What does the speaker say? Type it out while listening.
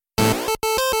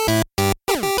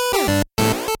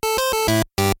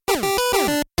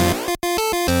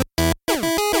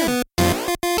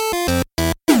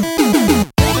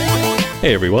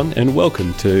Hey everyone, and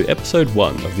welcome to episode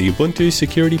 1 of the Ubuntu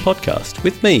Security Podcast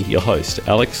with me, your host,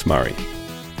 Alex Murray.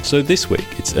 So this week,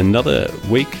 it's another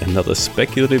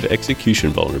speculative execution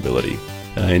vulnerability.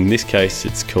 In this case,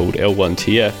 it's called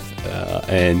L1TF,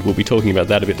 and we'll be talking about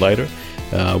that a bit later.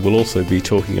 We'll also be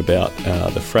talking about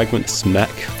the fragment SMAC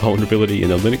vulnerability in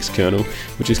the Linux kernel,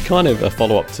 which is kind of a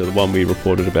follow-up to the one we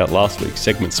reported about last week,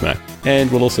 segment SMAC.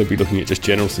 And we'll also be looking at just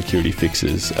general security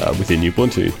fixes within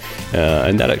Ubuntu,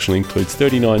 and that actually includes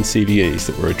 39 CVEs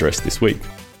that were addressed this week.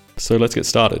 So let's get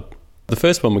started. The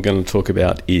first one we're going to talk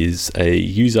about is a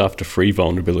use after free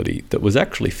vulnerability that was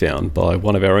actually found by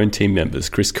one of our own team members,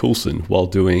 Chris Coulson, while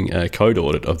doing a code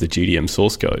audit of the GDM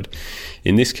source code.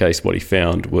 In this case, what he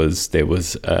found was there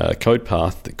was a code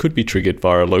path that could be triggered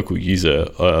via a local user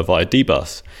via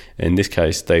dbus. In this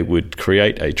case, they would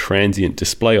create a transient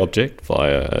display object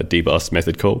via a dbus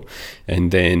method call,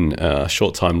 and then a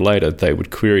short time later, they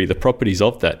would query the properties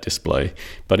of that display.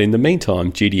 But in the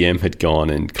meantime, GDM had gone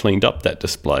and cleaned up that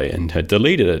display and had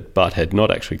deleted it, but had not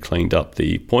actually cleaned up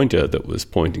the pointer that was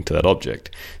pointing to that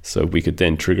object. So we could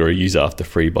then trigger a use after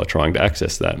free by trying to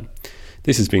access that.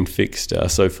 This has been fixed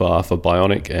so far for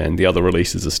Bionic, and the other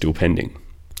releases are still pending.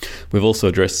 We've also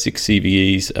addressed 6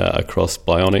 CVEs across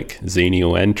Bionic,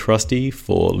 Xenial and Trusty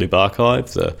for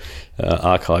libarchive, the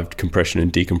archived compression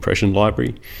and decompression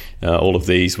library. All of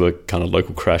these were kind of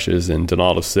local crashes and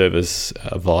denial of service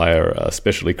via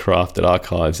specially crafted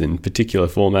archives in particular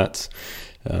formats.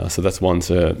 So that's one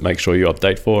to make sure you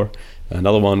update for.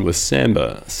 Another one was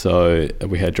Samba. So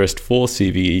we had addressed 4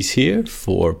 CVEs here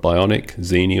for Bionic,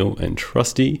 Xenial, and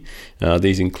Trusty.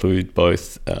 These include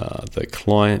both the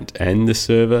client and the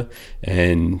server,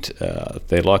 and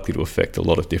they're likely to affect a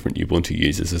lot of different Ubuntu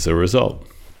users as a result.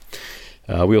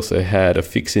 We also had a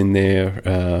fix in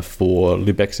there for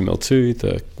libxml2,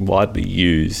 the widely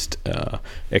used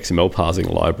XML parsing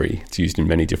library. It's used in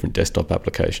many different desktop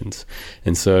applications.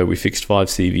 And so we fixed 5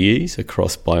 CVEs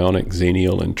across Bionic,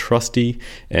 Xenial, and Trusty,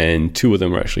 and 2 of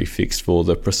them were actually fixed for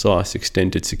the Precise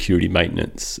Extended Security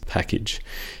Maintenance package.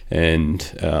 And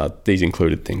these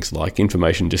included things like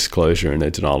information disclosure and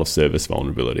a denial of service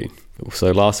vulnerability.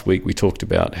 So last week we talked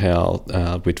about how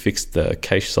we'd fixed the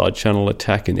cache side channel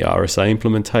attack in the RSA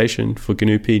implementation for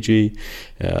GNU PG.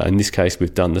 In this case,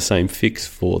 we've done the same fix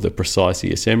for the Precise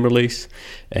ESM release,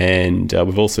 and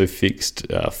we've also fixed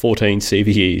 14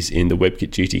 CVEs in the WebKit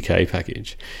GTK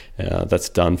package. That's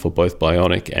done for both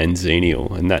Bionic and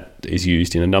Xenial, and that is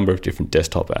used in a number of different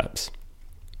desktop apps.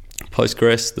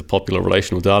 Postgres, the popular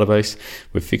relational database,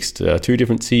 we've fixed 2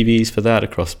 different CVEs for that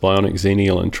across Bionic,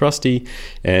 Xenial, and Trusty,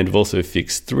 and we've also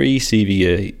fixed 3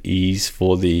 CVEs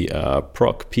for the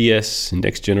proc PS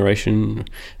next generation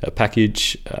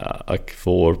package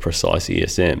for Precise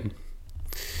ESM.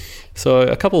 So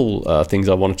a couple things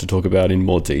I wanted to talk about in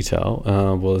more detail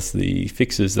was the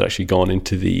fixes that actually gone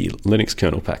into the Linux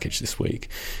kernel package this week,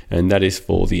 and that is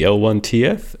for the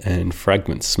L1TF and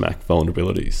fragment SMAC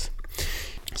vulnerabilities.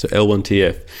 So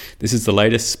L1TF, this is the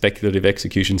latest speculative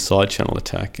execution side channel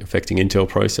attack affecting Intel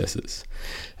processors.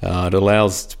 It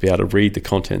allows to be able to read the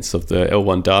contents of the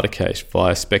L1 data cache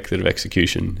via speculative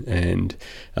execution, and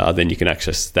then you can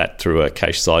access that through a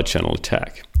cache side channel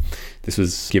attack. This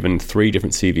was given 3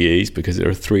 different CVEs because there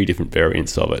are 3 different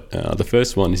variants of it. The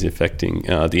first one is affecting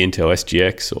the Intel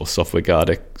SGX or Software Guard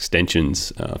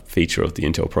extensions feature of the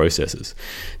Intel processors.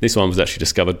 This one was actually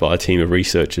discovered by a team of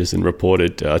researchers and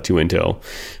reported to Intel,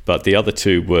 but the other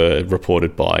 2 were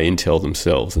reported by Intel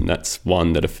themselves, and that's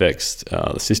one that affects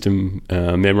the system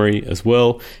memory as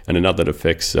well, and another that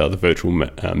affects the virtual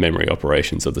memory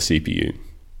operations of the CPU.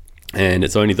 And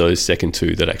it's only those second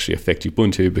 2 that actually affect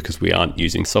Ubuntu because we aren't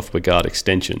using Software Guard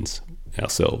extensions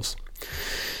ourselves.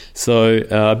 So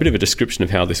a bit of a description of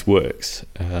how this works.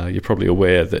 You're probably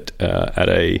aware that at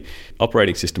a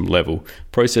operating system level,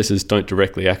 processors don't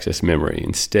directly access memory.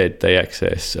 Instead, they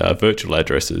access virtual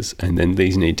addresses, and then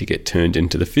these need to get turned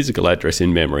into the physical address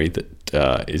in memory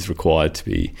that is required to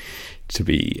be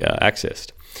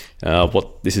accessed.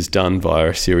 What this is done via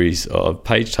a series of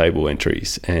page table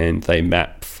entries, and they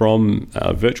map from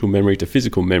virtual memory to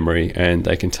physical memory, and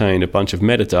they contain a bunch of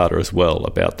metadata as well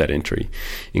about that entry,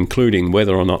 including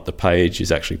whether or not the page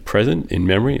is actually present in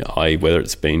memory, i.e. whether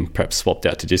it's been perhaps swapped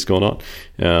out to disk or not,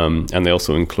 and they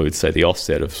also include, say, the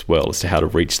offset as well as to how to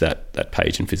reach that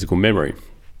page in physical memory.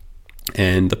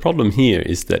 And the problem here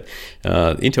is that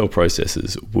Intel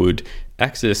processors would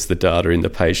access the data in the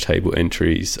page table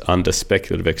entries under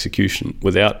speculative execution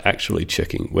without actually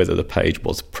checking whether the page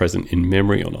was present in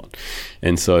memory or not.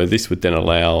 And so this would then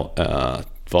allow,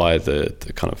 via the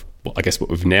kind of, I guess what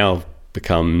we've now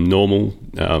become normal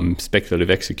speculative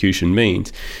execution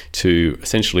means to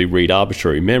essentially read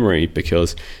arbitrary memory,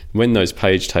 because when those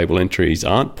page table entries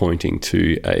aren't pointing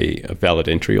to a valid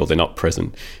entry, or they're not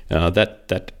present,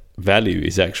 that value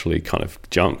is actually kind of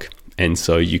junk. And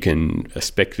so you can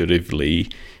speculatively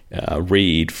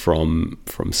read from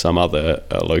some other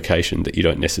location that you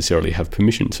don't necessarily have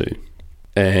permission to.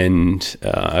 And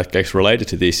I guess related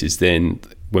to this is then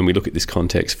when we look at this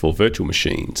context for virtual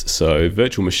machines. So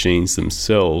virtual machines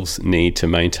themselves need to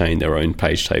maintain their own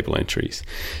page table entries.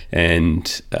 And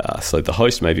so the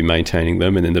host may be maintaining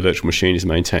them, and then the virtual machine is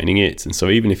maintaining it. And so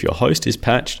even if your host is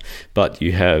patched, but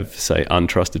you have, say,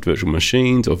 untrusted virtual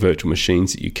machines or virtual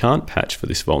machines that you can't patch for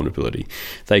this vulnerability,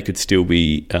 they could still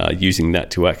be using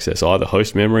that to access either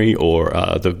host memory or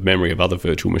the memory of other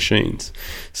virtual machines.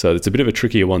 So it's a bit of a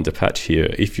trickier one to patch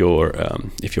here if you're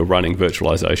running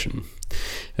virtualization.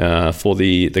 For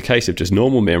the case of just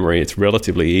normal memory, it's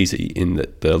relatively easy in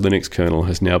that the Linux kernel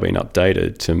has now been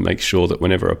updated to make sure that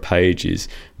whenever a page is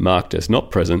marked as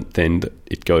not present, then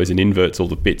it goes and inverts all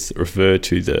the bits that refer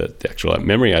to the actual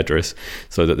memory address,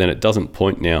 so that then it doesn't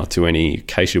point now to any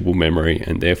cacheable memory,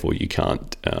 and therefore you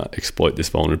can't exploit this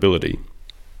vulnerability.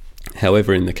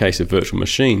 However, in the case of virtual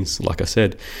machines, like I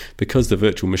said, because the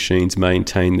virtual machines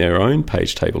maintain their own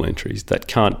page table entries, that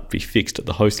can't be fixed at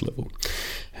the host level.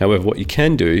 However, what you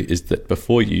can do is that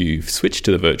before you switch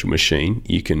to the virtual machine,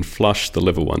 you can flush the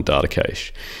level 1 data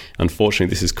cache.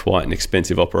 Unfortunately, this is quite an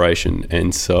expensive operation,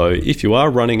 and so if you are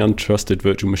running untrusted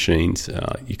virtual machines,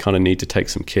 you kind of need to take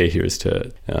some care here as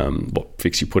to what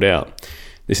fix you put out.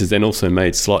 This is then also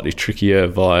made slightly trickier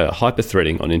via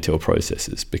hyperthreading on Intel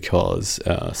processors, because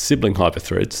sibling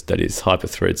hyperthreads, that is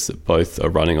hyperthreads that both are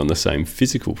running on the same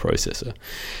physical processor,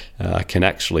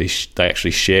 they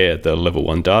actually share the level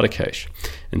 1 data cache.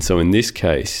 And so in this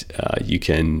case, you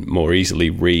can more easily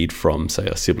read from, say,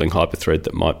 a sibling hyperthread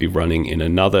that might be running in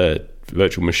another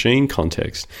virtual machine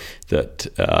context that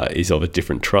is of a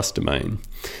different trust domain.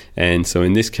 And so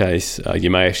in this case, you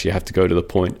may actually have to go to the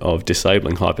point of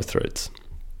disabling hyperthreads.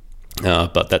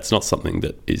 But that's not something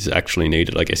that is actually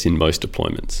needed, I guess, in most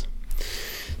deployments.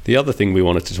 The other thing we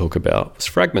wanted to talk about was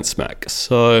Fragment Smack.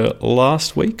 So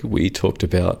last week we talked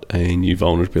about a new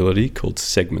vulnerability called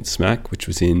Segment Smack, which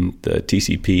was in the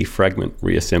TCP fragment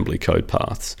reassembly code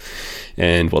paths.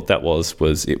 And what that was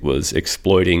it was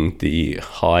exploiting the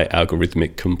high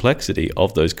algorithmic complexity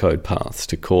of those code paths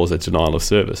to cause a denial of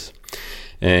service.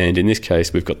 And in this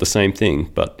case, we've got the same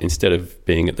thing, but instead of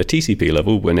being at the TCP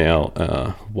level, we're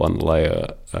now one layer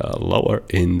lower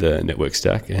in the network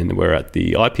stack, and we're at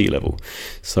the IP level.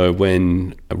 So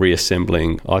when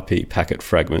reassembling IP packet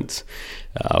fragments,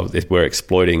 we're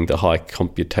exploiting the high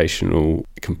computational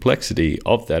complexity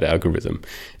of that algorithm,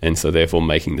 and so therefore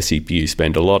making the CPU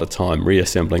spend a lot of time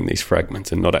reassembling these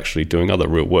fragments and not actually doing other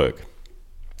real work.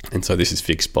 And so this is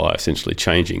fixed by essentially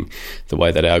changing the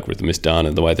way that algorithm is done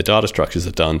and the way the data structures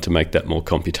are done to make that more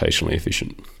computationally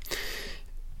efficient.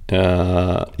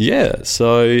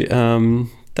 So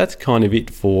that's kind of it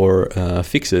for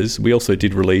fixes. We also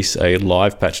did release a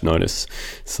live patch notice.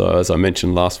 So as I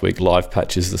mentioned last week, live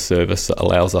patch is the service that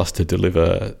allows us to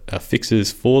deliver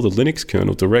fixes for the Linux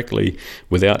kernel directly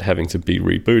without having to be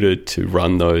rebooted to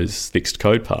run those fixed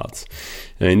code paths.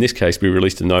 And in this case, we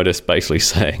released a notice basically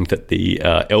saying that the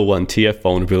L1TF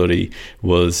vulnerability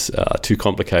was too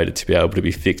complicated to be able to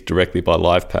be fixed directly by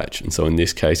live patch. And so in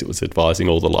this case, it was advising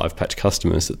all the live patch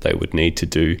customers that they would need to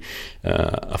do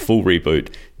a full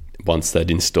reboot once they'd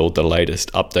installed the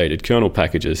latest updated kernel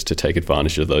packages to take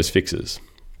advantage of those fixes.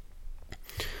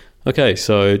 Okay,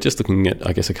 so just looking at,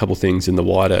 I guess, a couple things in the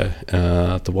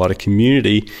wider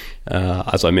community.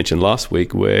 As I mentioned last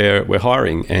week, we're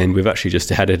hiring, and we've actually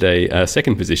just added a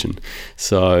second position.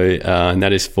 So, and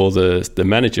that is for the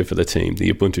manager for the team,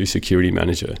 the Ubuntu Security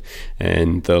Manager.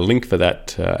 And the link for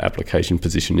that application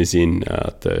position is in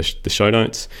the show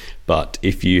notes. But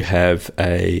if you have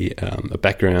a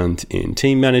background in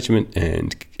team management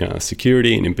and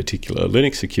security, and in particular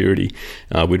Linux security,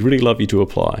 we'd really love you to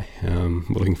apply. We're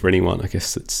looking for anyone, I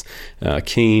guess, that's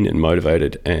keen and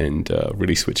motivated and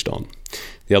really switched on.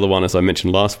 The other one, as I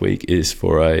mentioned last week, is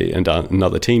for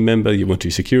another team member, the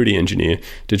Ubuntu security engineer,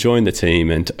 to join the team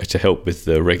and to help with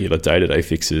the regular day-to-day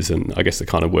fixes and I guess the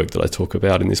kind of work that I talk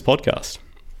about in this podcast.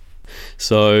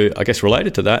 So I guess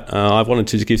related to that, I wanted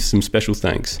to give some special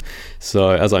thanks. So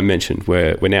as I mentioned,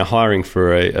 we're now hiring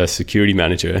for a security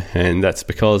manager, and that's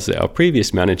because our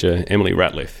previous manager, Emily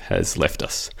Ratliff, has left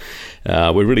us.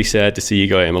 We're really sad to see you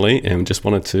go, Emily, and just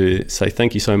wanted to say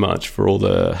thank you so much for all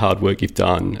the hard work you've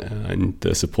done and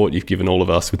the support you've given all of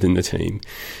us within the team.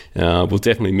 We'll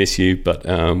definitely miss you, but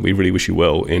we really wish you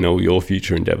well in all your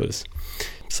future endeavours.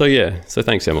 So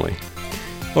thanks, Emily.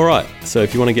 All right, so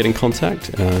if you want to get in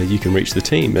contact, you can reach the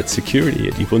team at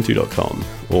security@ubuntu.com,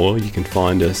 or you can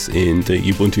find us in the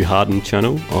Ubuntu Hardened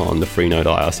channel on the Freenode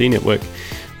IRC network,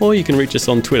 or you can reach us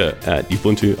on Twitter at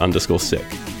Ubuntu_sec.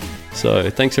 So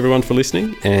thanks everyone for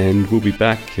listening, and we'll be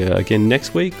back again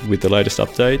next week with the latest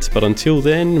updates. But until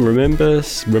then, remember,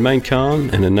 remain calm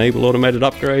and enable automated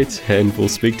upgrades, and we'll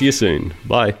speak to you soon.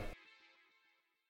 Bye.